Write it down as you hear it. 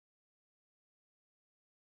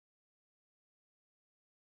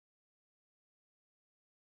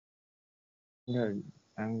Good.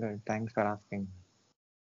 I'm good. Thanks for asking.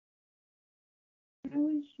 How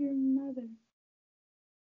is your mother?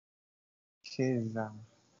 She's,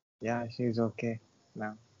 yeah, she's okay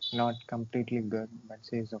now. Not completely good, but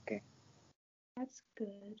she's okay. That's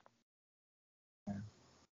good. Yeah.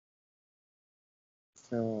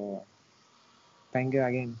 So, thank you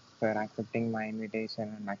again for accepting my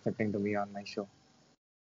invitation and accepting to be on my show.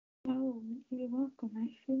 Oh, you're welcome. I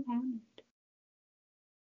feel honored.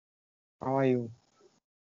 How are you?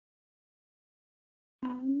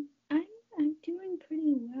 I'm I'm doing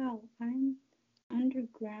pretty well. I'm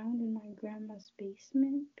underground in my grandma's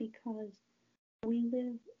basement because we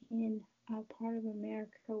live in a part of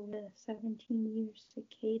America where 17-year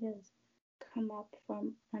cicadas come up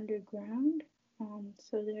from underground.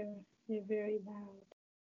 So they're very loud.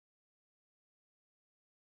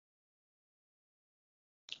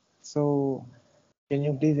 So, can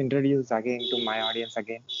you please introduce again to my audience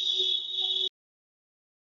again?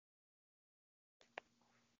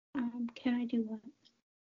 Can I do what?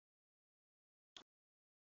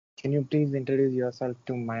 Can you please introduce yourself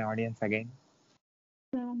to my audience again?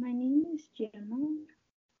 So my name is Jemma.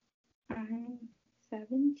 I'm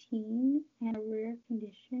 17 and a rare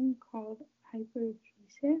condition called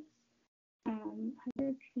hyperacusis.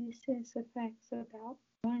 Hyperacusis affects about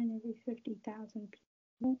 1 in every 50,000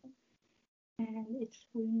 people, and it's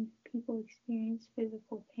when people experience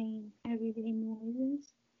physical pain, everyday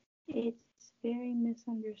noises. It's very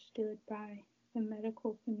misunderstood by the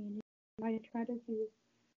medical community. I try to do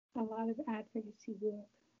a lot of advocacy work,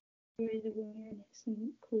 raise awareness,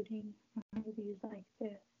 including interviews like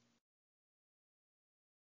this.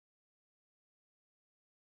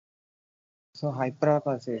 So,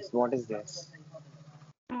 hyperacusis, what is this?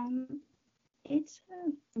 Um, it's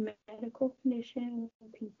a medical condition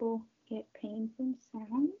where people get pain from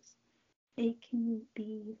sounds. It can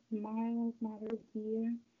be mild, moderate,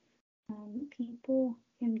 severe. People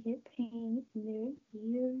can get pain in their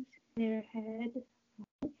ears, their head,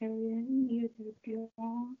 area near their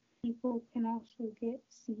jaw. People can also get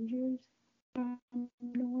seizures from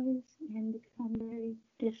noise and become very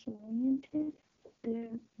disoriented.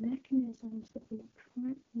 The mechanisms that we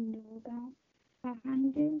currently know about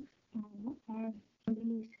behind it are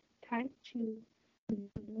these type 2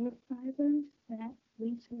 nerve fibers that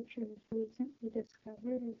researchers recently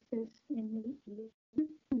discovered exist in the ear.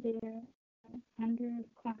 They're under a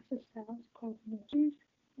class of cells called neurons,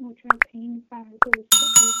 which are pain fibers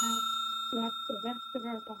that we have throughout the rest of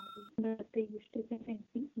our body, but they used to think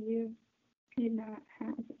the ear did not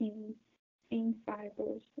have any pain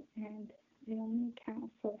fibers, and they only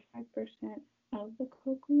account for 5% of the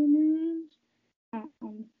cochlear neurons.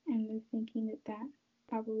 And they're thinking that that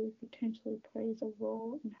probably potentially plays a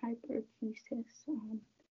role in hyperacusis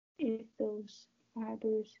if those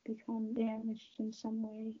fibers become damaged in some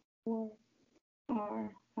way or are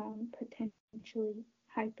potentially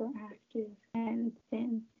hyperactive. And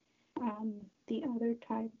then the other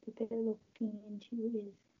type that they're looking into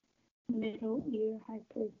is middle ear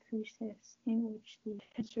hyperacusis, in which the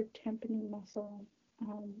tensor tympani muscle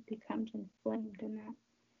becomes inflamed, and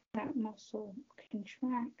that muscle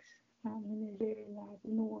contracts and there's very loud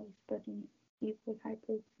noise. But in people with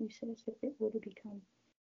hyperacusis, if it were to become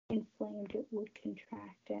inflamed, it would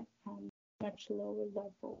contract at much lower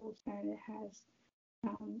levels, and it has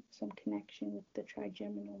some connection with the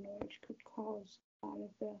trigeminal nerve, which could cause a lot of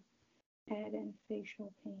the head and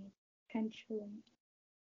facial pain potentially.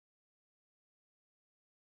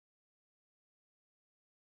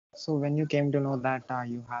 So, when you came to know that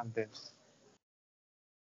you have this,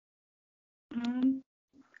 Um,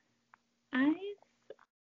 I've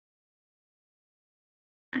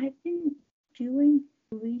I've been doing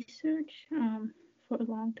research for a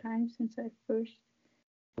long time since I first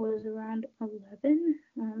was around 11,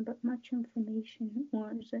 but much information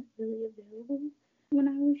wasn't really available when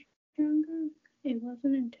I was younger. It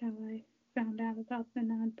wasn't until I found out about the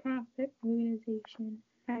nonprofit organization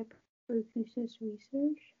Hyperacusis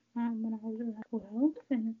Research when I was around 12,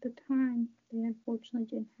 and at the time they unfortunately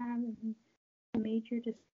didn't have any major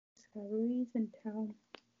discoveries until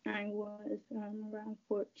I was around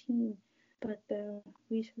 14. But the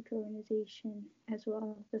research organization, as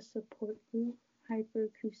well as the support group,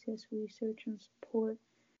 Hyperacusis Research and Support,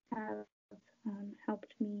 have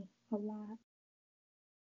helped me a lot.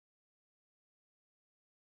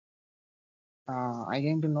 I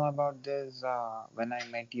came to know about this when I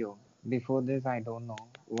met you. Before this, I don't know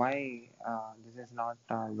why this is not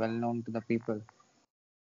well known to the people.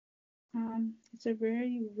 It's a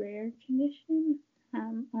very rare condition.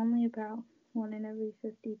 Only about 1 in every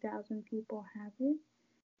 50,000 people have it.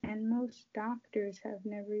 and most doctors have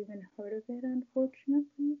never even heard of it,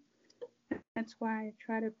 unfortunately. That's why I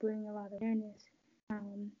try to bring a lot of awareness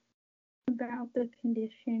um, about the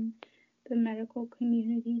condition. The medical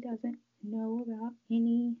community doesn't know about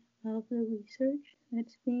any of the research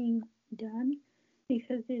that's being done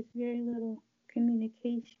because there's very little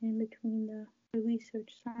communication between the research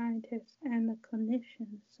scientists and the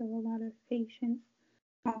clinicians. So a lot of patients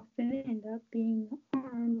often end up being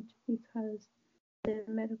harmed because the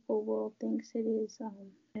medical world thinks it is a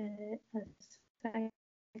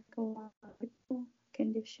psychological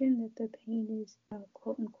condition, that the pain is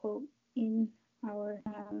quote unquote in our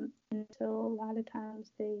and so a lot of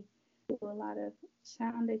times they do a lot of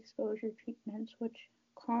sound exposure treatments which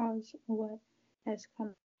cause what has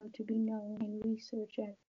come to be known in research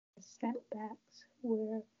as setbacks,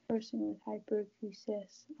 where a person with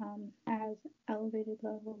hyperacusis has elevated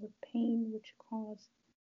levels of pain which cause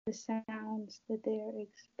the sounds that they are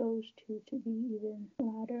exposed to be even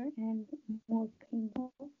louder and more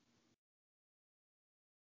painful.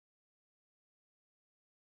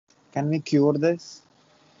 Can we cure this?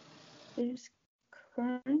 There's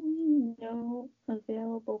currently no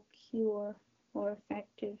available cure or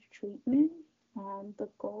effective treatment. The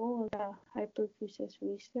goal of the hyperacusis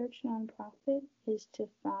research nonprofit is to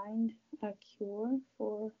find a cure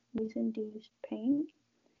for noise-induced pain.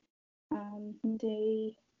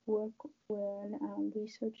 They work with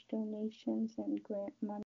research donations and grant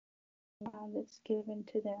money that's given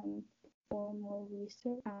to them for more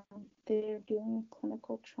research. They're doing a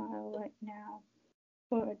clinical trial right now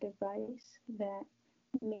for a device that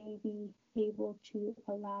may be able to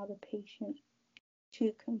allow the patient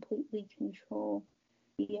to completely control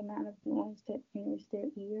the amount of noise that enters their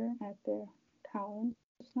ear at their tolerance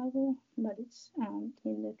level, but it's in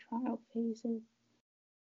the trial phases.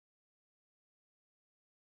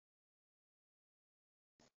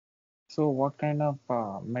 So, what kind of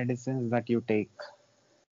medicines that you take?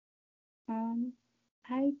 Um,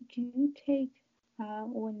 I do take,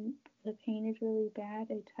 when the pain is really bad,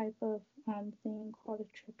 a type of thing called a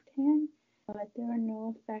triptan, but there are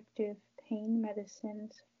no effective pain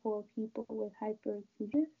medicines for people with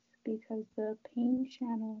hyperacusis because the pain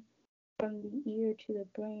channel from the ear to the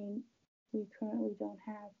brain, we currently don't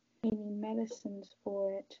have any medicines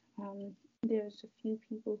for it. There's a few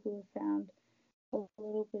people who have found a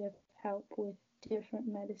little bit of help with different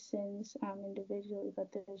medicines individually,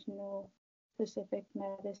 but there's no specific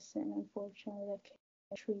medicine, unfortunately, that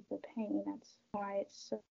can treat the pain. That's why it's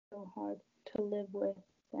so hard to live with,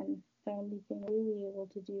 and the only thing we're really able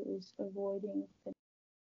to do is avoiding the.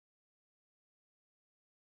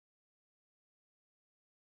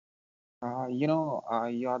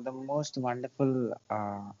 You're the most wonderful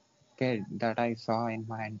kid that I saw in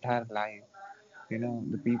my entire life.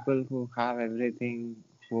 The people who have everything,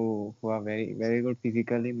 who are very, very good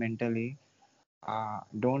physically, mentally,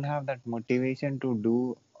 don't have that motivation to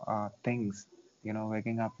do things.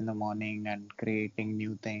 Waking up in the morning and creating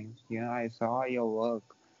new things. I saw your work.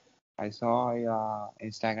 I saw your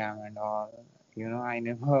Instagram and all. I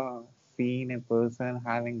never seen a person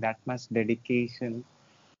having that much dedication,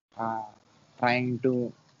 uh, trying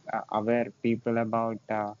to aware people about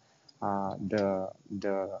the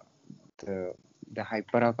the the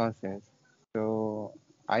hyperacusis. So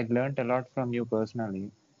I learned a lot from you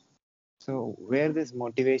personally. So where this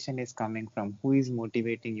motivation is coming from? Who is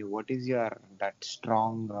motivating you? What is your that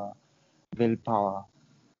strong willpower?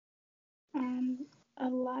 Um, a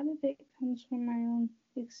lot of it comes from my own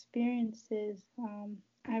experiences.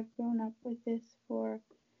 I've grown up with this for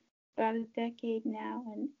about a decade now,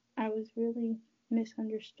 and I was really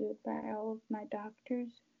misunderstood by all of my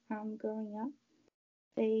doctors growing up.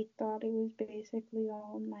 They thought it was basically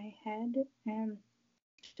all in my head, and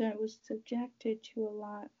so I was subjected to a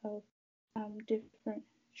lot of different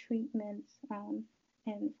treatments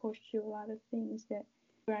and forced to do a lot of things that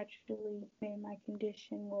gradually made my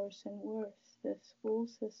condition worse and worse. The school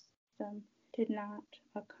system did not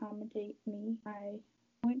accommodate me. I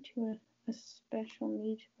went to a special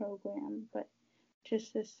needs program, but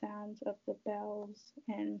just the sounds of the bells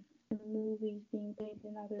and the movies being played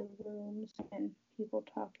in other rooms and people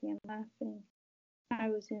talking and laughing, I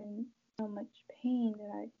was in so much pain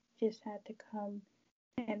that I just had to come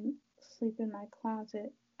and sleep in my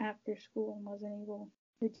closet after school and wasn't able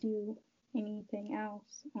to do anything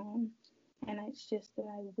else. And it's just that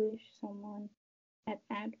I wish someone had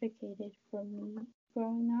advocated for me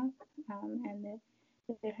growing up, and that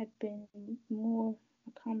there had been more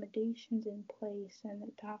accommodations in place and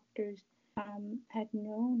that doctors had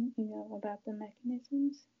known, about the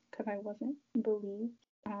mechanisms because I wasn't believed.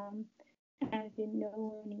 and I didn't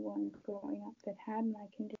know anyone growing up that had my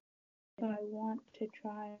condition. So I want to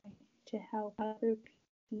try to help other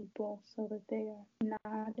people so that they are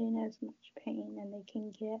not in as much pain and they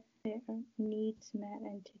can get their needs met,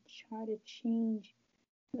 and to try to change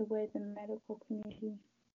the way the medical community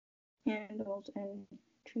handles and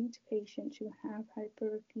treats patients who have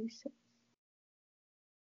hyperacusis.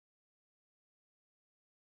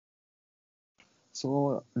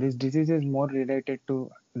 So this disease is more related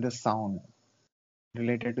to the sound,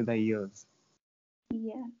 related to the ears.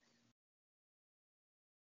 Yes.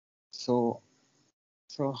 So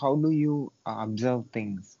so how do you observe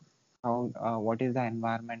things? How what is the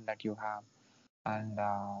environment that you have, and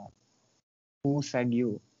who said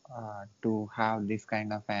you to have this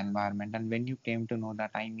kind of environment? And when you came to know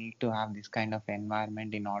that I need to have this kind of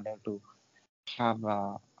environment in order to have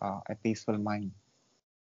a peaceful mind.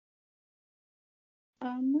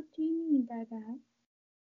 What do you mean by that?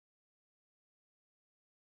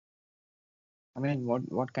 I mean,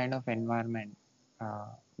 what kind of environment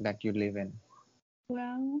that you live in?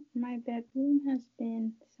 Well, my bedroom has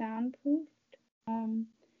been soundproofed, um,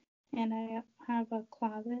 and I have a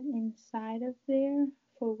closet inside of there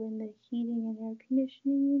for when the heating and air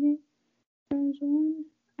conditioning unit turns on.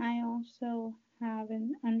 I also have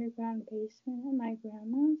an underground basement at my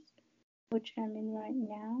grandma's, which I'm in right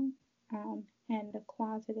now, and a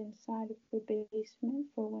closet inside of the basement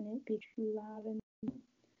for when it be too loud. And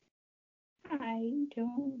I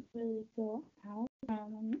don't really go out.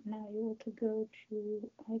 I'm not able to go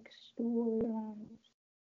to like stores,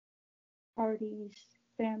 parties,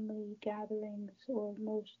 family gatherings, or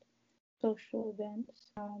most social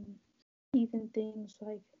events. Even things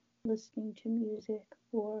like listening to music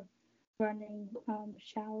or running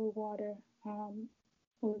shower water,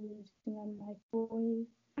 or using a microwave,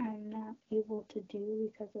 I'm not able to do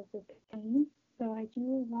because of the pain. So I do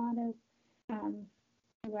a lot of um,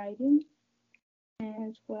 writing,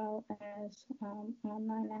 as well as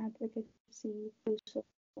online advocacy through social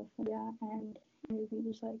media and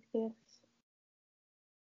interviews like this.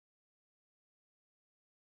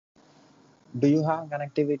 Do you have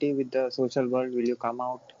connectivity with the social world? Will you come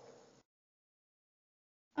out?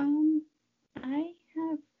 Um, I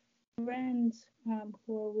have friends who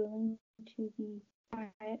are willing to be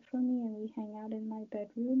quiet for me, and we hang out in my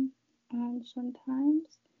bedroom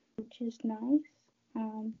sometimes, which is nice.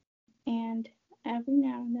 And every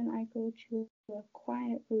now and then I go to a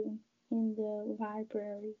quiet room in the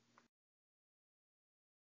library.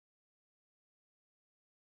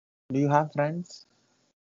 Do you have friends?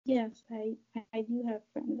 Yes, I do have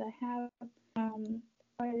friends. I have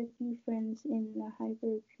quite a few friends in the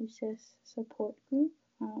hyperacusis support group.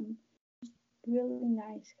 Really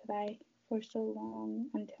nice because I, for so long,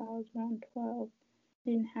 until I was around 12,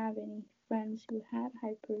 didn't have any friends who had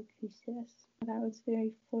hyperacusis. But I was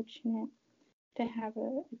very fortunate to have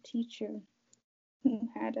a teacher who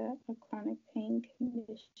had a chronic pain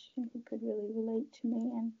condition who could really relate to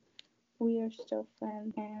me, and we are still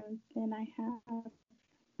friends. And then I have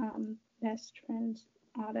best friends,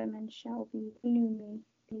 Autumn and Shelby, who knew me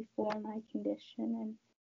before my condition, and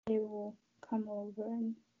they will come over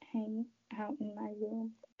and hang out in my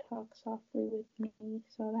room, talk softly with me.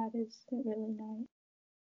 So that is really nice.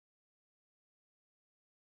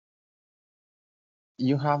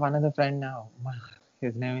 You have another friend now.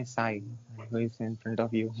 His name is Sai, who is in front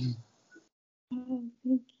of you. Oh,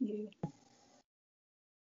 thank you.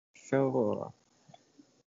 So,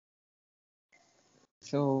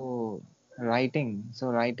 so writing. So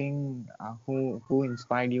writing. Who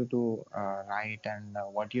inspired you to write, and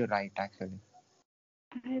what you write actually?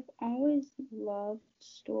 I've always loved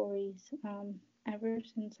stories ever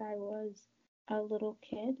since I was a little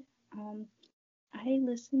kid. Um, I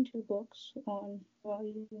listen to books on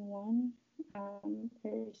volume one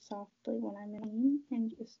very softly when I'm in pain,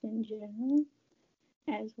 and just in general,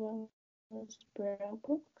 as well as braille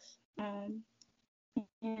books. And so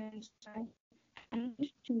I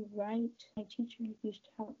used to write. My teacher used to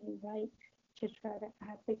help me write to try to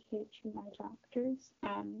advocate to my doctors,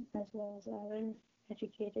 as well as other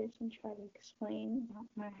educators, and try to explain about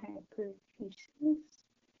my hyperacusis.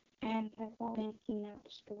 And I thought making up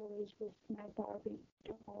stories with my Barbie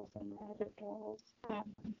dolls and my other dolls.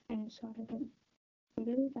 And so I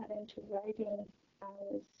really got into writing. I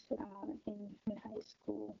was in high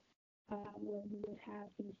school, when we would have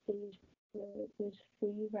these days where it was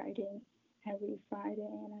free writing every Friday,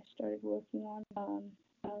 and I started working on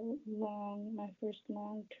my first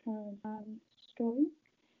long term story.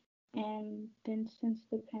 And then since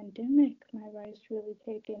the pandemic, my writing's really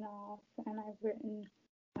taken off, and I've written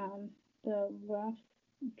um, the rough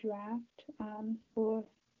draft for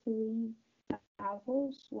three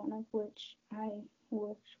articles, one of which I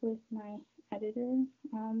worked with my editor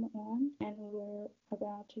on, and we're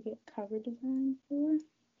about to get cover design for.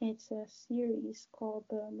 It's a series called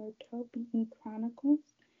the Mertopian Chronicles.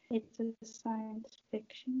 It's a science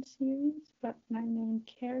fiction series, but my main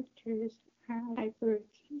characters have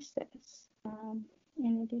hyperacusis.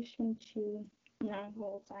 In addition to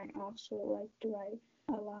novels, I also like to write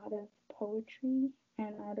a lot of poetry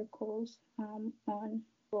and articles on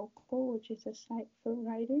Vocal, which is a site for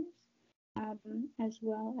writers, as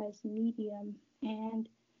well as Medium and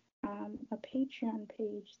a Patreon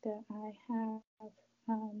page that I have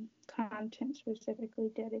content specifically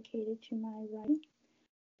dedicated to my writing.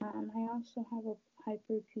 I also have a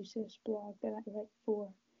hyperacusis blog that I write for,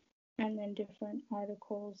 and then different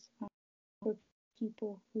articles for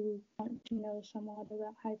people who want to know somewhat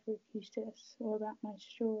about hyperacusis or about my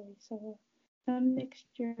story. So a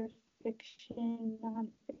mixture of fiction,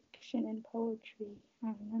 nonfiction, and poetry.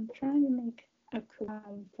 I'm trying to make a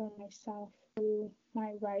career for myself through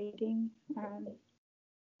my writing.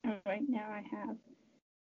 Right now I have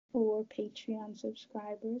 4 Patreon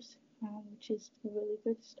subscribers, which is a really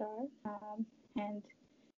good start. And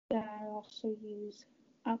then I also use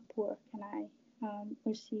Upwork, and I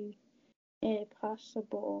received a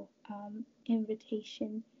possible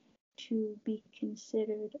invitation to be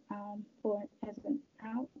considered for as an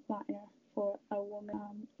outliner for a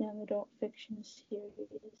woman young adult fiction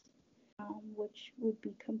series, which would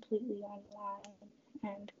be completely online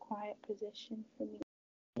and quiet position for me.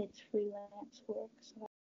 It's freelance work, so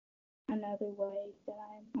another way that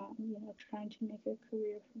I'm, trying to make a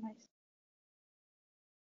career for myself.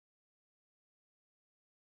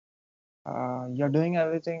 You're doing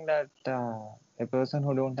everything that a person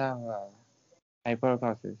who don't have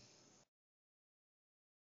hyperacusis.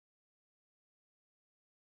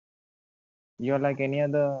 You're like any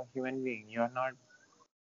other human being. You're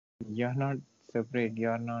not separate.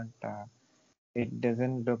 You're not. It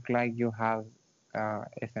doesn't look like you have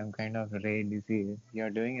some kind of rare disease.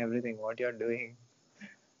 You're doing everything. What you're doing,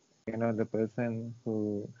 the person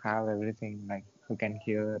who have everything, like who can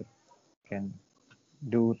hear, can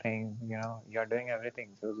do things. You're doing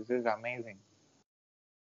everything. So this is amazing.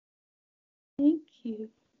 Thank you.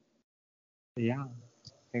 Yeah,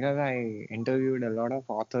 because I interviewed a lot of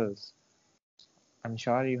authors. I'm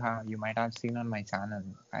sure you might have seen on my channel.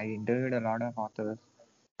 I interviewed a lot of authors,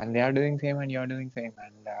 and they are doing same and you're doing same,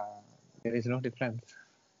 and there is no difference.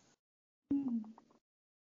 Hmm.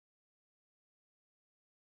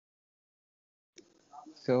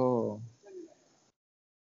 So,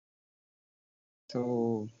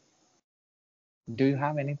 so do you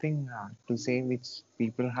have anything to say which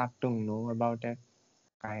people have to know about it?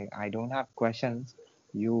 I don't have questions.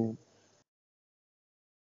 You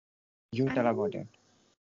you I tell about would it.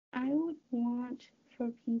 I would want for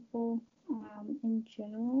people in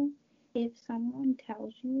general, if someone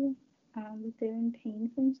tells you that they're in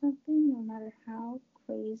pain from something, no matter how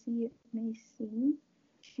crazy it may seem,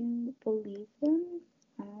 to believe them.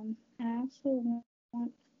 I also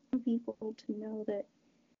want people to know that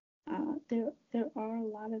there are a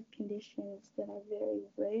lot of conditions that are very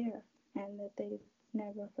rare and that they've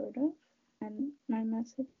never heard of. And my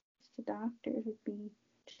message to doctors would be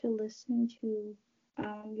to listen to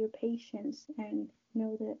your patients and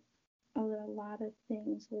know that a lot of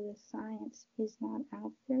things where the science is not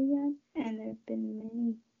out there yet, and there have been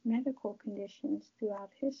many medical conditions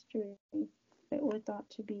throughout history that were thought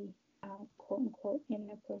to be quote unquote in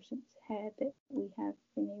a person's head that we have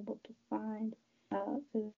been able to find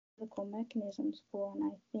physical mechanisms for, and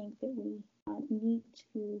I think that we need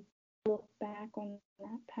to look back on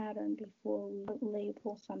that pattern before we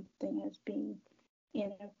label something as being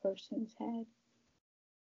in a person's head.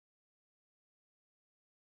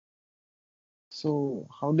 So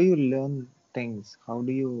how do you learn things? How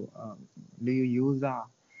do you use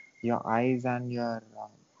your eyes and your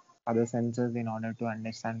other senses in order to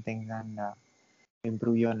understand things and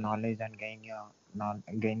improve your knowledge and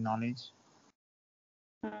gain knowledge?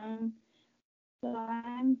 Um, so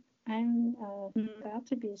I'm about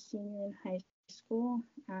to be a senior in high school.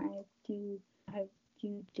 I've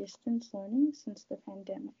do distance learning since the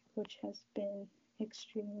pandemic, which has been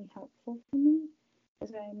extremely helpful for me.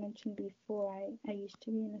 As I mentioned before, I used to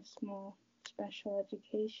be in a small special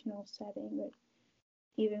educational setting, but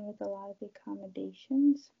even with a lot of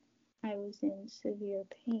accommodations, I was in severe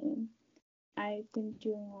pain. I've been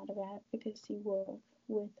doing a lot of advocacy work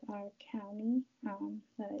with our county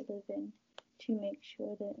that I live in to make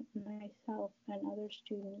sure that myself and other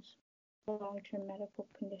students with long term medical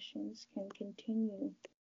conditions can continue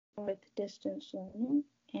with distance learning.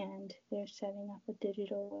 and they're setting up a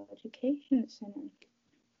digital education center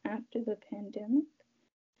after the pandemic.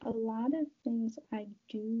 A lot of things I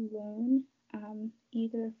do learn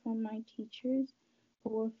either from my teachers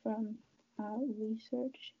or from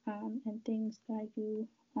research and things that I do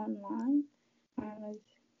online. As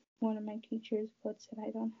one of my teachers puts it,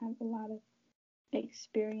 I don't have a lot of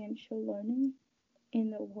experiential learning in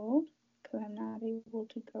the world because I'm not able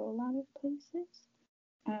to go a lot of places.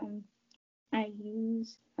 Um, I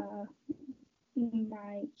use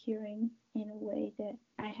my hearing in a way that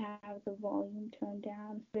I have the volume turned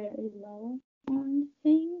down very low on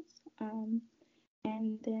things.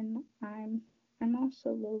 And then I'm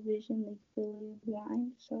also low vision, legally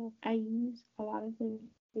blind, so I use a lot of the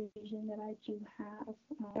vision that I do have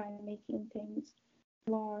by making things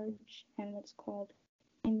large and what's called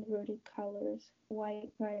inverted colors,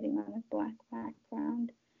 white writing on a black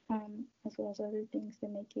background, as well as other things that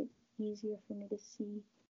make it easier for me to see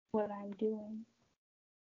what I'm doing.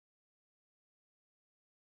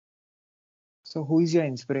 So, who is your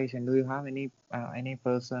inspiration? Do you have any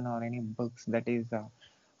person or any books that is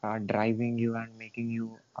driving you and making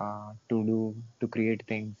you to create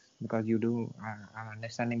things? Because you do, I'm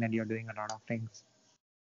understanding that you're doing a lot of things.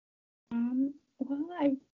 Well,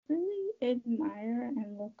 I really admire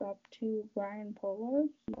and look up to Brian Pollard,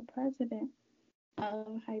 the president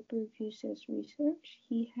of hyperacusis research.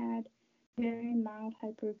 He had very mild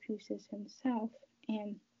hyperacusis himself,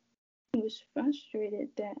 and he was frustrated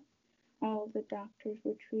that all of the doctors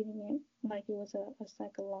were treating it like it was a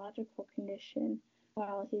psychological condition,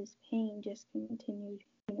 while his pain just continued,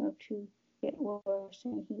 to get worse,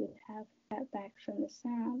 and he would have setbacks from the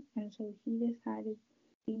sound. And so he decided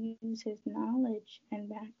to use his knowledge and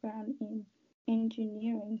background in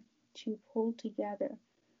engineering to pull together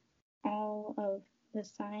all of the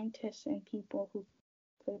scientists and people who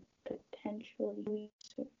could potentially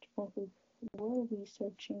research or who were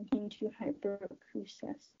researching into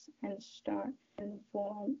hyperacusis and start and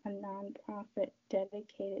form a nonprofit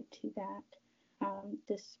dedicated to that,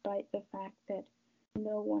 despite the fact that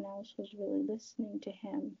no one else was really listening to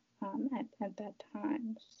him at that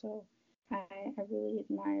time. So I really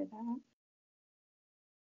admire that.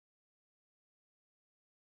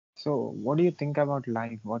 So, what do you think about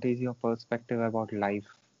life? What is your perspective about life?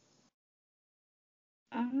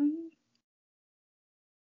 Um,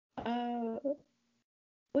 uh,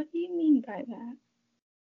 what do you mean by that?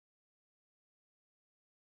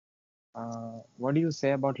 What do you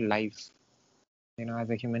say about life? As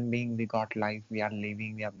a human being, we got life, we are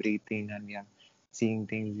living, we are breathing, and we are seeing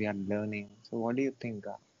things, we are learning. So, what do you think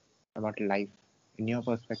about life? In your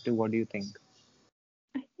perspective, what do you think?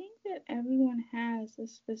 I think that everyone has a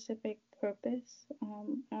specific purpose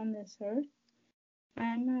on this earth.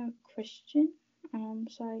 I'm a Christian,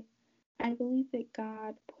 so I believe that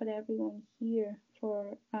God put everyone here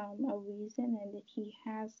for a reason and that He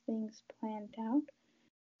has things planned out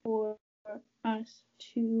for us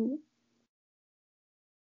to,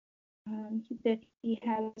 that He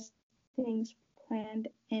has things planned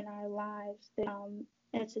in our lives that,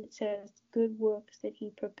 as it says, good works that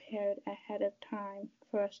He prepared ahead of time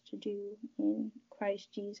for us to do in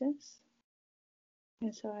Christ Jesus.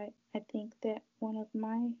 And so I think that one of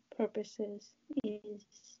my purposes is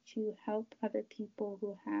to help other people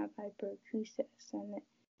who have hyperacusis, and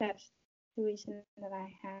that's the reason that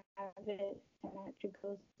I have it and I have to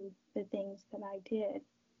go through the things that I did.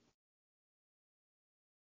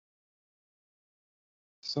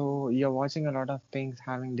 So, you're watching a lot of things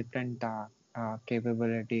having different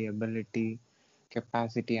capability, ability,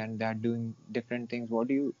 capacity, and they're doing different things. What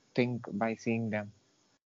do you think by seeing them?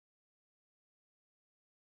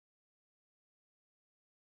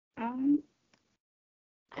 Um,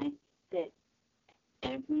 I think that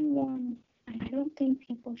everyone, I don't think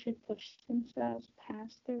people should push themselves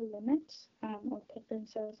past their limits or put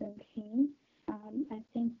themselves in pain. I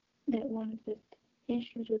think that one of the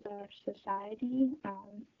issues with our society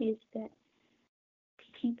is that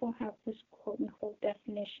people have this quote unquote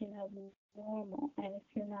definition of normal, and if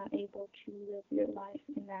you're not able to live your life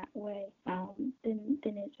in that way, then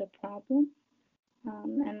it's a problem.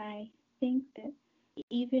 And I think that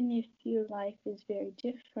even if your life is very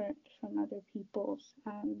different from other people's,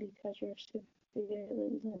 because you're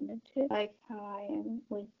severely limited, like how I am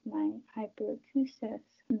with my hyperacusis,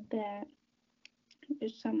 that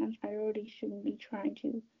someone's priority shouldn't be trying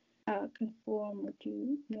to conform or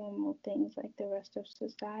do normal things like the rest of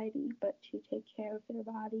society, but to take care of their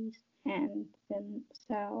bodies and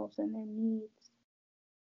themselves and their needs.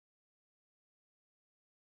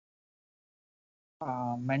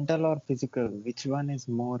 Mental or physical? Which one is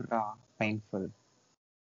more painful?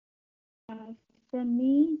 For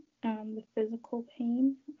me, the physical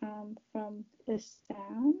pain from the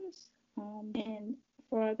sounds, and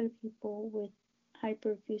for other people with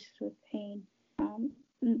hyperacusis with pain,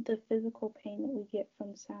 the physical pain that we get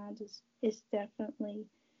from sounds is definitely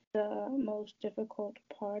the most difficult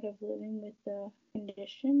part of living with the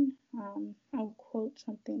condition. I'll quote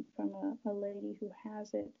something from a lady who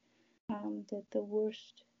has it, that the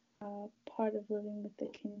worst part of living with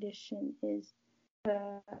the condition is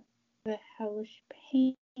the the hellish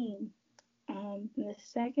pain. The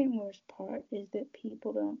second worst part is that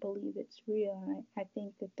people don't believe it's real, and I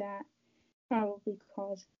think that that probably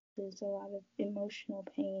causes a lot of emotional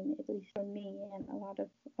pain, at least for me, and a lot of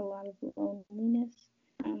loneliness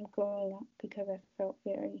growing up because I felt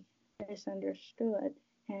very misunderstood,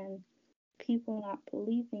 and people not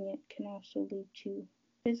believing it can also lead to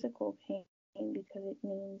physical pain because it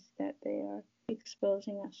means that they are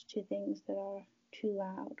exposing us to things that are too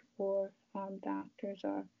loud, or doctors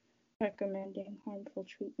are recommending harmful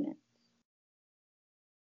treatments.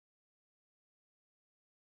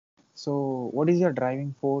 So, what is your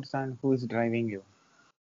driving force and who is driving you?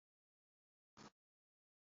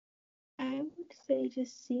 I would say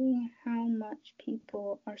just seeing how much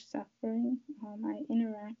people are suffering. I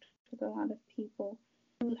interact with a lot of people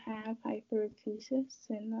who have hyperacusis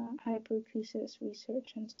in the hyperacusis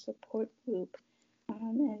research and support group,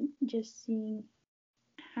 and just seeing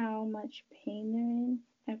how much pain they're in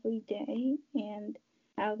every day and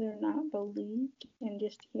how they're not believed, and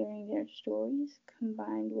just hearing their stories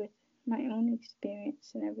combined with my own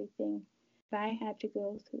experience and everything that I had to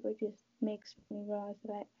go through, it just makes me realize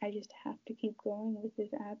that I just have to keep going with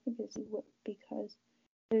this advocacy work because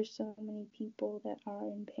there's so many people that are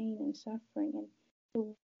in pain and suffering, and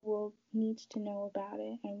the world needs to know about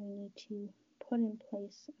it, and we need to put in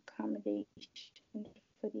place accommodations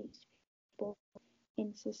for these people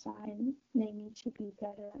in society, and they need to be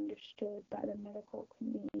better understood by the medical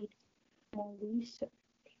community, more research.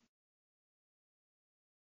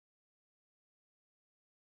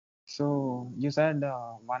 So, you said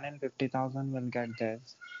 1 in 50,000 will get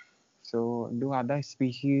this. So, do other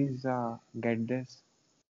species get this?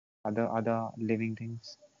 Other living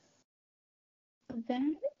things?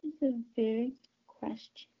 That is a very good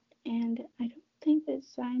question, and I don't think that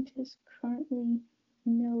scientists currently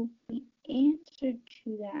know the answer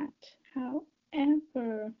to that.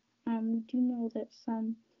 However, we do know that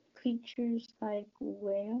some creatures like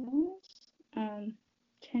whales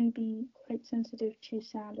can be quite sensitive to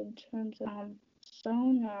sound in terms of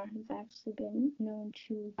sonar has actually been known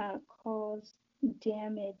to cause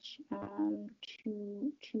damage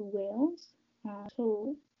to whales.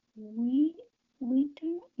 So we we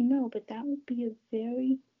don't know, but that would be a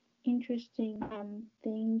very interesting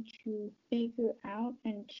thing to figure out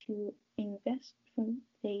and to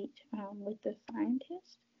investigate with the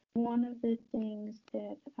scientists. One of the things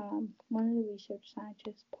that one of the research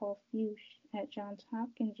scientists, Paul Fuchs at Johns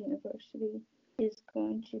Hopkins University, is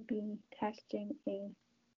going to be testing a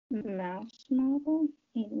mouse model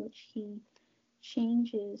in which he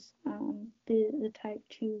changes the type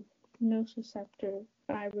 2 nociceptor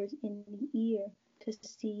fibers in the ear to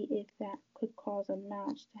see if that could cause a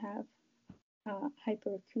mouse to have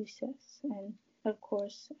hyperacusis. And of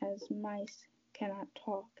course, as mice cannot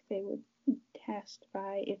talk, they would test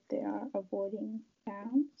by if they are avoiding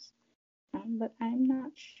sounds. But I'm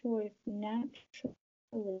not sure if naturally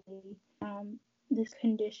this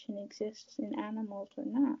condition exists in animals or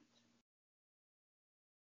not.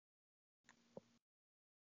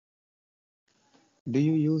 Do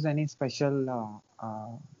you use any special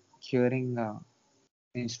hearing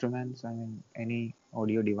instruments? I mean, any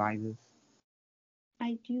audio devices?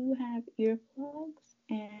 I do have earplugs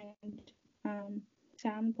and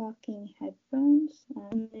sound blocking headphones,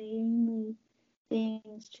 mainly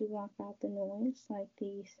things to block out the noise, like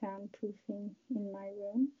the soundproofing in my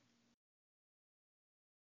room.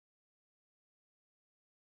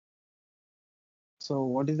 So,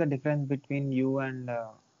 what is the difference between you and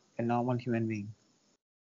a normal human being?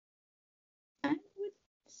 I would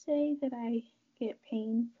say that I get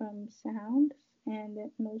pain from sounds, and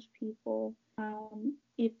that most people,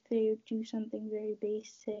 if they do something very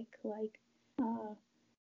basic like uh,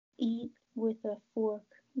 eat with a fork,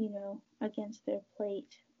 against their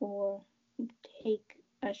plate, or take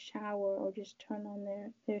a shower, or just turn on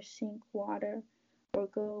their sink water, or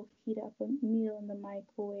go heat up a meal in the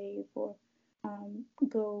microwave, or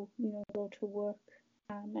go to work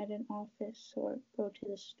at an office, or go to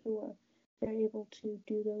the store. They're able to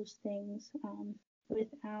do those things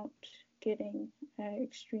without getting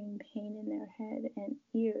extreme pain in their head and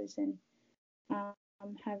ears. And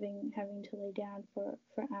having to lay down for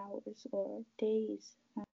hours or days.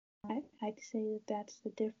 I'd say that that's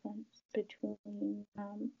the difference between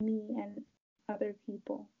me and other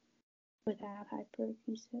people without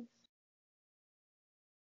hyperacusis.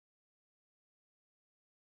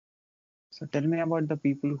 So tell me about the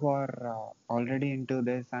people who are already into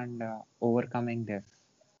this and overcoming this.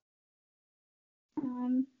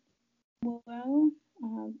 Um, well,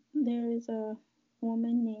 there is a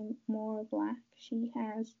woman named Maura Black. She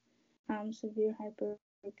has severe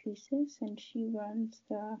hyperacusis, and she runs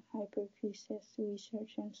the hyperacusis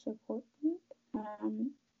research and support group.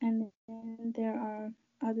 And then there are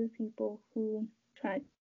other people who try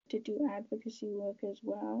to do advocacy work as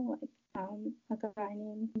well, like a guy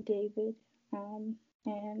named David, and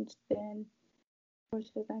then, of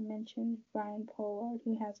course, as I mentioned, Brian Pollard,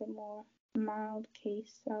 who has a more mild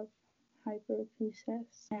case of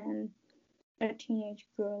hyperacusis, and a teenage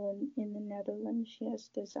girl in the Netherlands. She has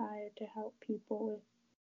desire to help people with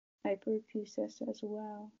hyperacusis as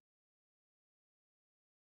well.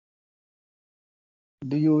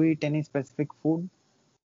 Do you eat any specific food?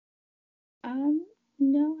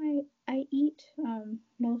 No, I eat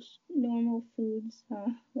most normal foods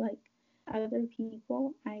like other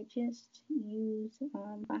people. I just use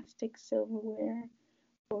plastic silverware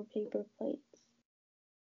or paper plates.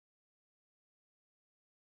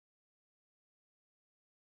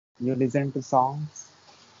 You listen to songs?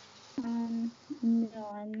 No,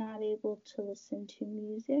 I'm not able to listen to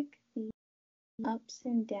music. The ups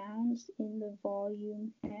and downs in the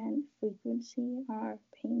volume and frequency are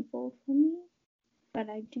painful for me, but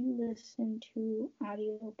I do listen to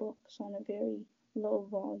audiobooks on a very low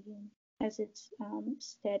volume as it's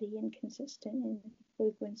steady and consistent in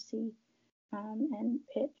frequency and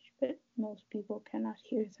pitch, but most people cannot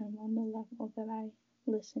hear them on the level that I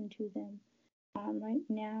listen to them. Right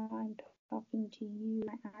now, I'm talking to you,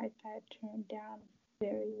 my iPad turned down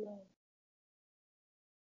very low.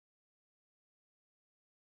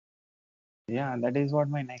 Yeah, that is what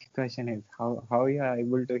my next question is. How you are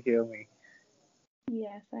able to hear me?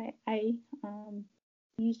 Yes, I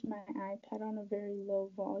use my iPad on a very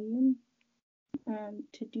low volume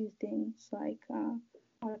to do things like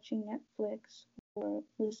watching Netflix or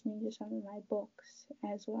listening to some of my books,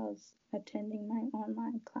 as well as attending my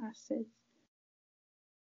online classes.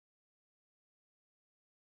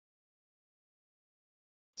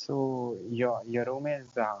 So your room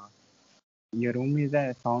is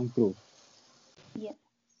a soundproof. Yes.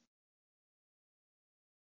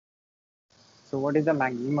 So what is the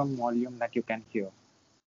maximum volume that you can hear?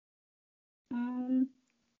 Um,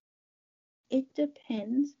 it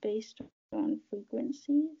depends based on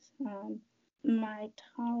frequencies. My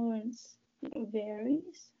tolerance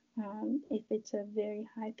varies. If it's a very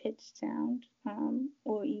high pitched sound,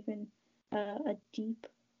 or even a deep,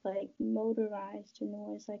 like motorized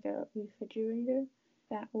noise, like a refrigerator,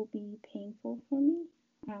 that will be painful for me.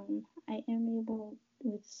 I am able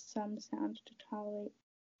with some sounds to tolerate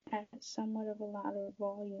at somewhat of a louder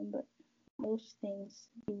volume, but most things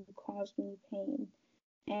do cause me pain.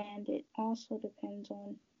 And it also depends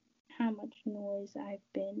on how much noise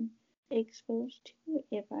I've been exposed to.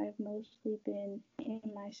 If I've mostly been in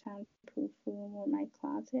my soundproof room or my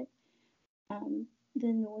closet,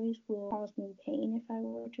 the noise will cause me pain if I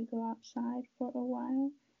were to go outside for a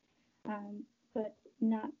while, but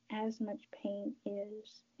not as much pain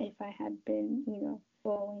as if I had been,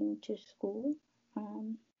 going to school.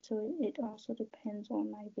 So it also depends on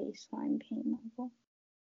my baseline pain level.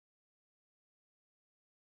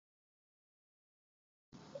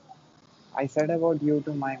 I said about you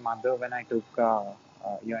to my mother when I took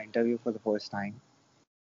your interview for the first time.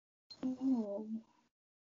 Oh,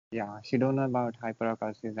 Yeah, she don't know about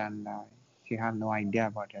hyperacusis and she have no idea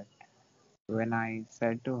about it. When I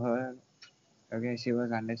said to her, okay, she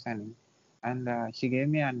was understanding, and she gave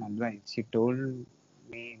me an advice. She told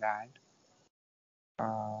me that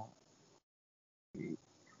uh,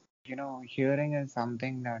 hearing is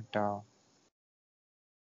something that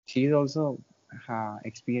she's also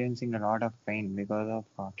experiencing a lot of pain because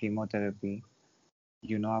of chemotherapy.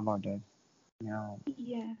 You know about it. You know,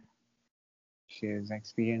 yeah. she is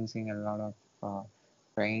experiencing a lot of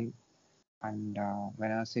pain, and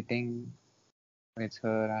when I was sitting with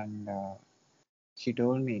her, and she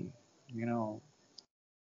told me, you know,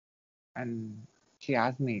 and she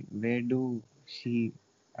asked me where do she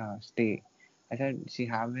stay. I said she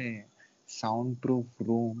have a soundproof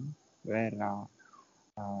room where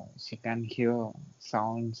she can hear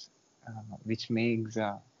sounds which makes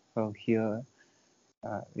her hear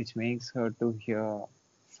which makes her to hear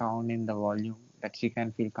sound in the volume that she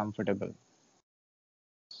can feel comfortable.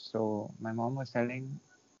 So my mom was telling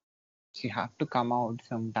she have to come out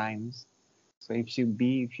sometimes. So if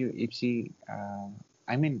she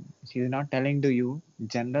I mean she's not telling to you.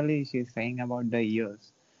 Generally she's saying about the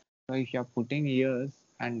ears. So if you're putting ears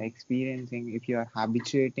and experiencing, if you're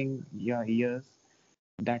habituating your ears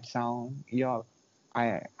that sound, your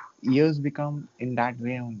I, ears become in that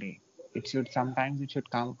way only. It should sometimes it should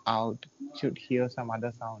come out, should hear some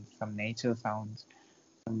other sounds, some nature sounds,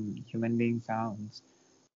 some human being sounds.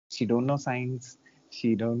 She don't know science,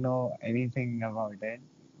 she don't know anything about it,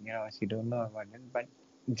 she don't know about it, but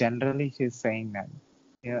generally she's saying that,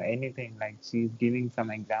 anything like she's giving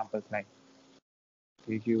some examples like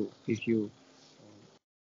if you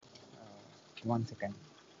one second.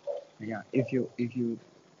 Yeah, if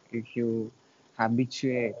you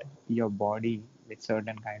habituate your body with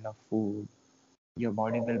certain kind of food, your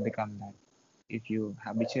body will become that. If you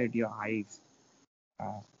habituate your eyes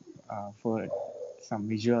uh, for some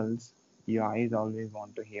visuals, your eyes always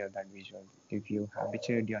want to hear that visual. If you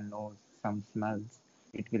habituate your nose some smells,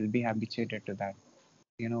 it will be habituated to that.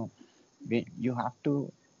 You know, you have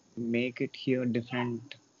to make it hear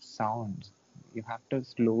different sounds. You have to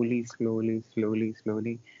slowly,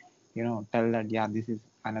 tell that, yeah, this is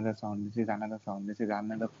another sound, this is another sound, this is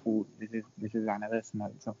another food, this is another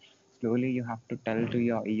smell. So slowly you have to tell to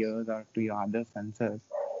your ears or to your other senses.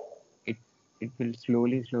 It it will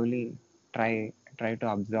slowly try to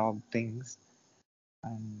absorb things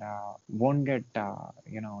and won't get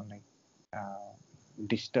like uh,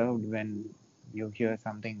 disturbed when you hear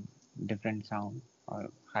something different sound or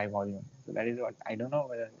high volume. So that is what I don't know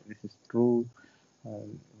whether this is true uh,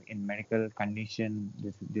 in medical condition.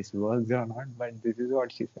 This works or not, but this is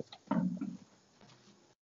what she said.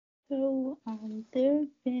 So, there have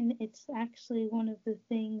been, it's actually one of the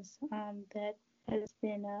things that has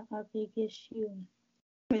been a big issue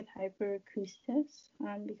with hyperacusis,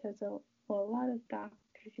 because a lot of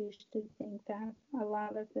doctors used to think that, a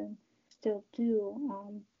lot of them still do.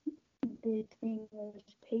 The thing was,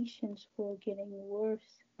 patients were getting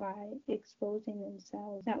worse by exposing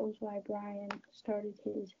themselves. That was why Brian started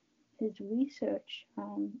his research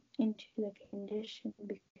into the condition,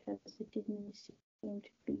 because it didn't seem to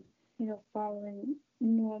be, following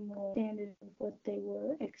normal standards of what they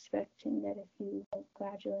were expecting. That if you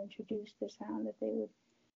gradually introduce the sound, that they would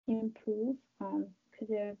improve. Because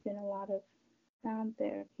there have been a lot of sound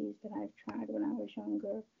therapies that I've tried when I was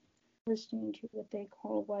younger, listening to what they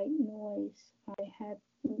call white noise. They had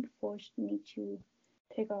forced me to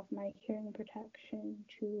take off my hearing protection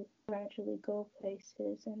to gradually go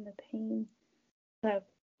places, and the pain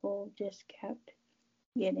level just kept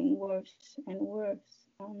getting worse and worse.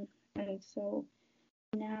 And so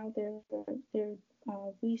now their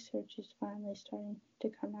research is finally starting to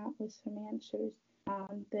come out with some answers,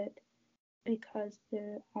 that because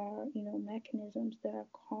there are, mechanisms that are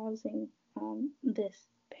causing this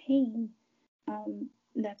pain.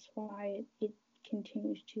 That's why it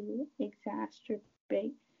continues to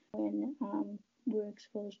exacerbate when we're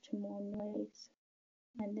exposed to more noise,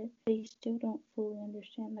 and that they still don't fully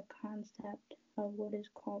understand the concept of what is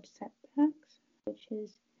called setbacks, which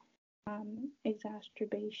is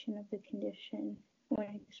exacerbation of the condition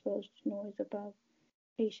when exposed to noise above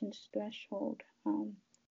patient's threshold. And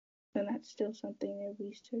that's still something they're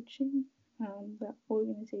researching. The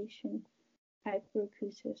organization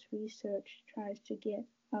hyperacusis research tries to get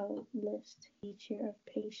a list each year of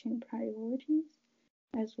patient priorities,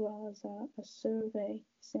 as well as a survey,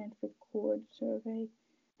 Sanford Cord survey,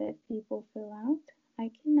 that people fill out.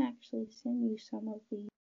 I can actually send you some of the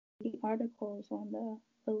articles on the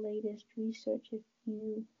latest research if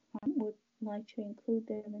you would like to include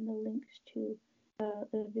them in the links to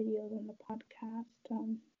the videos on the podcast,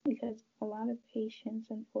 because a lot of patients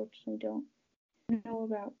unfortunately don't know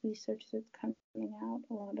about research that's coming out.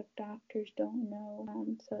 A lot of doctors don't know,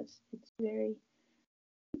 so it's very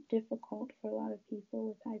difficult for a lot of people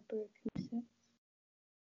with hyperacusis.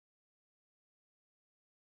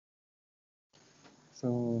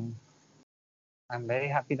 So I'm very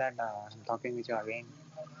happy that I'm talking with you again.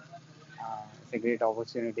 It's a great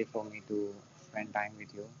opportunity for me to spend time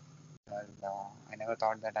with you because I never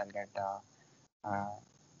thought that I'll get uh,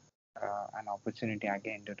 an opportunity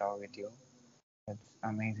again to talk with you. It's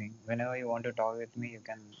amazing. Whenever you want to talk with me,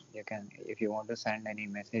 you can if you want to send any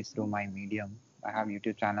message through my medium. I have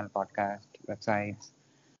YouTube channel, podcast, websites.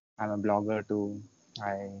 I'm a blogger too.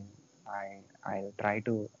 I I'll try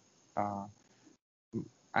to. Uh,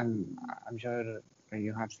 I'm sure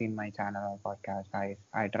you have seen my channel or podcast.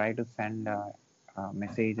 I try to send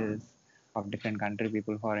messages of different country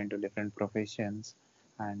people who are into different professions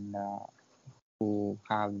and who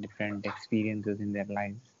have different experiences in their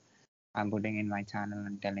lives. I'm putting in my channel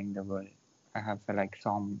and telling the world. I have like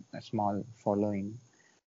some a small following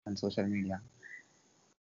on social media.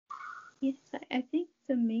 Yes, I think it's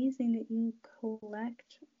amazing that you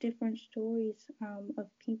collect different stories of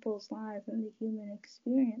people's lives and the human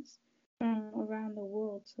experience from around the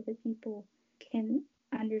world so that people can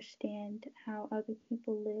understand how other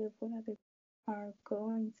people live, what other people are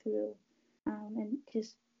going through, and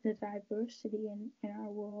just the diversity in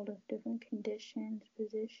our world of different conditions,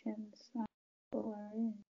 positions people are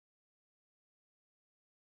in.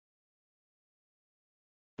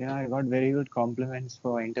 Yeah, I got very good compliments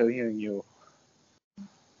for interviewing you.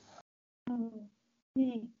 Oh,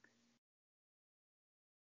 thanks.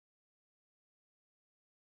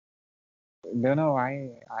 Don't know why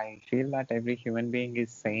I feel that every human being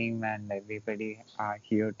is same and everybody are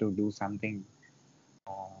here to do something,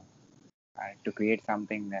 uh, to create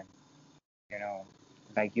something. Then you know,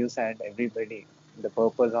 like you said, everybody, the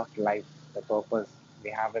purpose of life, the purpose. We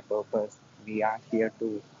have a purpose. We are here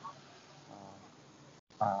to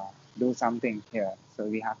do something here. So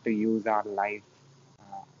we have to use our life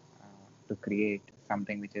to create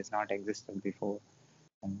something which has not existed before.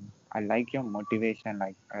 And I like your motivation.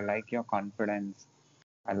 Like I like your confidence.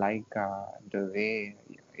 I like the way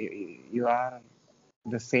you are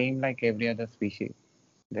the same like every other species.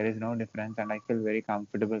 There is no difference, and I feel very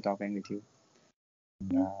comfortable talking with you.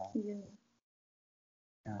 And, Thank you.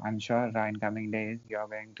 I'm sure in coming days you are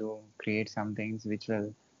going to create some things which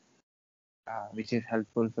is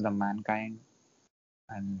helpful for the mankind,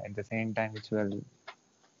 and at the same time which will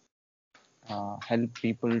help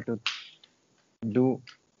people to do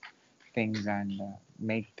things and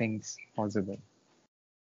make things possible.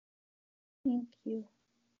 Thank you.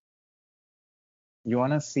 You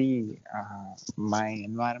wanna see my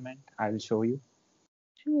environment? I'll show you.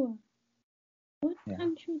 Sure. What Yeah,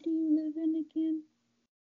 country do you live in again?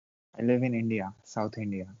 I live in India, South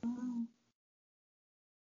India. Oh,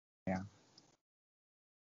 Yeah,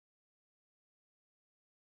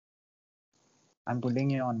 I'm putting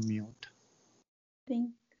you on mute.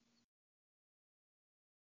 thank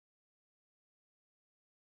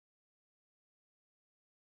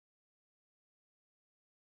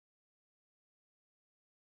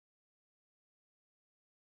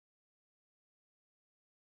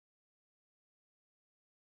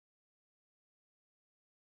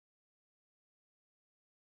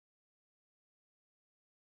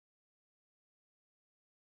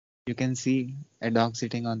You can see a dog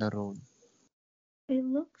sitting on the road. It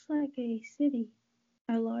looks like a city,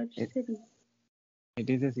 a large It, city. it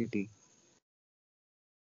is a city.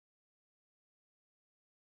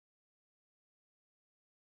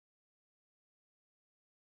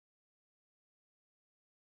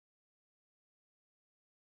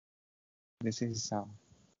 This is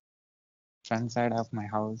front side of my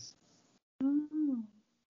house. Oh,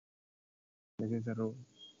 This is the road.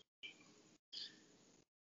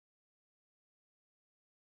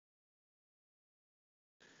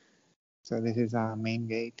 So this is our main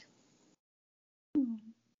gate. hmm.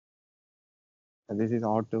 So this is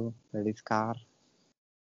auto. That is car.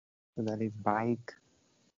 So that is bike.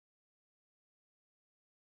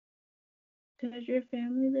 Does your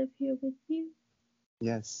family live here with you?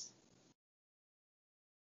 Yes,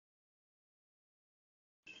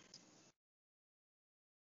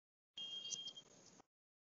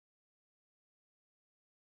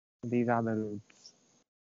 these are the roads.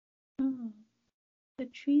 Oh, the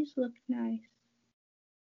trees look nice.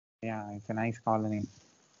 Yeah, it's a nice colony.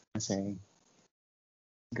 It's a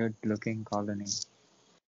good looking colony.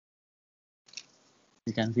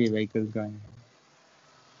 You can see vehicles going.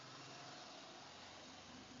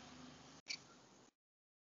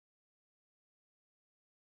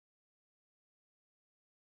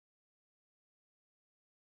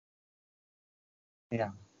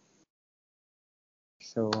 Yeah.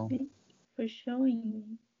 So Thank you for showing me.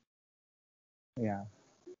 yeah,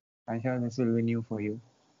 I'm sure this will be new for you.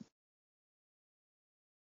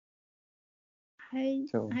 I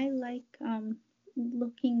So I like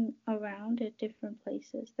looking around at different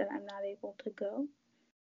places that I'm not able to go.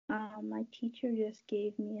 My teacher just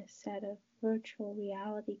gave me a set of virtual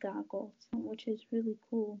reality goggles, which is really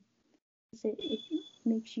cool. It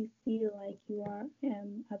makes you feel like you are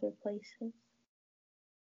in other places.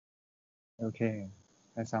 okay,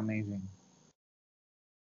 that's amazing.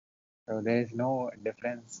 So there is no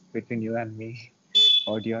difference between you and me.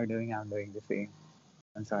 What you are doing, I'm doing the same.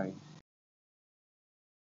 I'm sorry.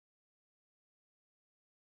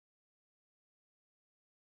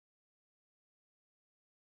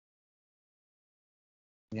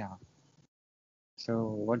 Yeah. So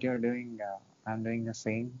what you're doing, I'm doing the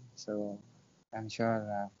same. So I'm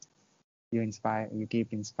sure you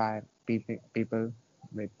keep inspire people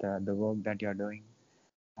with the work that you're doing,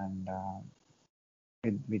 and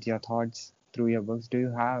with your thoughts through your books. Do you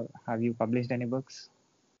have you published any books?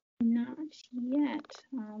 Not yet.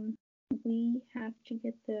 We have to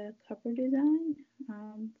get the cover design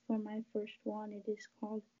for my first one. It is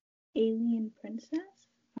called Alien Princess.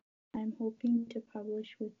 I'm hoping to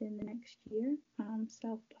publish within the next year.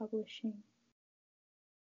 Self-publishing.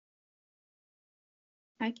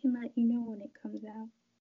 I can let you know when it comes out.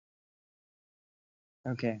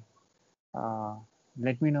 Okay. uh,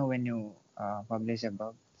 Let me know when you publish a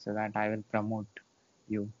book so that I will promote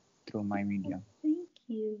you through my Oh, media. thank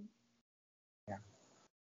you. Yeah.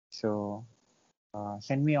 So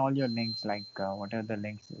send me all your links, like what are the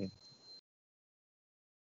links with.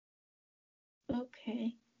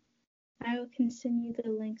 Okay. I can send you the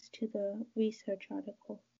links to the research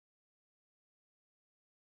article.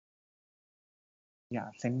 Yeah,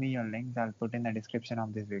 send me your links. I'll put in the description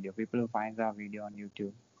of this video. People who find our video on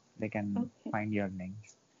YouTube, they can Okay. find your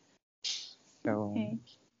links. So Okay.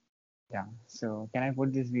 yeah. So can I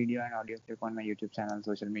put this video and audio clip on my YouTube channel,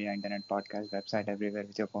 social media, internet, podcast, website, everywhere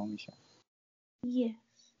with your permission? Yes.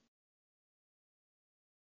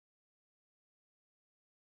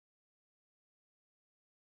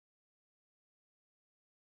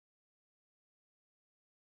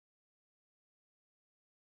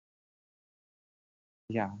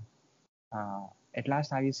 Yeah. At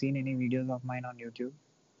last, have you seen any videos of mine on YouTube?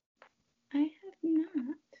 I have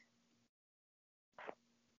not.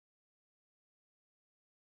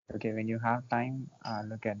 Okay, when you have time,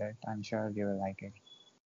 look at it. I'm sure you will like it.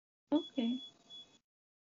 Okay.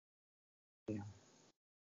 Yeah.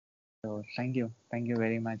 So thank you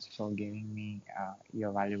very much for giving me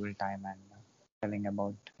your valuable time and telling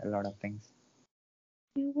about a lot of things.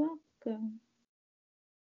 You're welcome.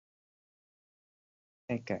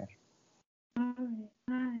 Take care. All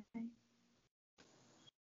right. Bye.